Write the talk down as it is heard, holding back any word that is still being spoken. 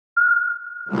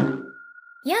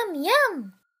Yum,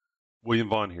 yum! William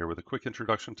Vaughn here with a quick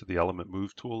introduction to the Element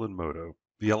Move tool in MODO.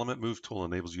 The Element Move tool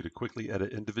enables you to quickly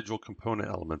edit individual component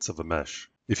elements of a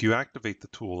mesh. If you activate the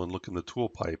tool and look in the tool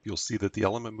pipe, you'll see that the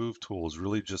Element Move tool is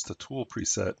really just a tool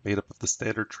preset made up of the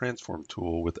standard transform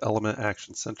tool with element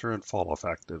action center and falloff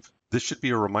active. This should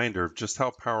be a reminder of just how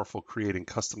powerful creating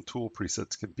custom tool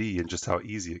presets can be and just how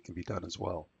easy it can be done as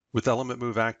well. With Element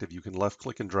Move active, you can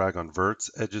left-click and drag on verts,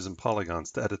 edges, and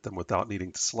polygons to edit them without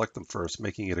needing to select them first,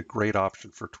 making it a great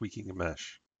option for tweaking a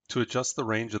mesh. To adjust the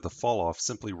range of the fall-off,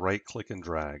 simply right-click and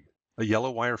drag. A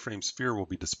yellow wireframe sphere will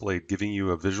be displayed, giving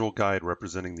you a visual guide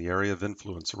representing the area of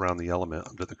influence around the element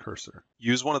under the cursor.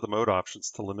 Use one of the mode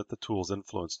options to limit the tool's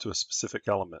influence to a specific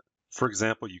element. For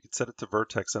example, you could set it to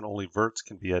vertex and only verts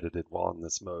can be edited while in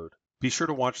this mode. Be sure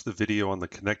to watch the video on the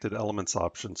connected elements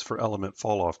options for element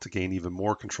falloff to gain even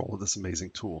more control of this amazing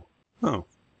tool. Oh,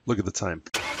 look at the time.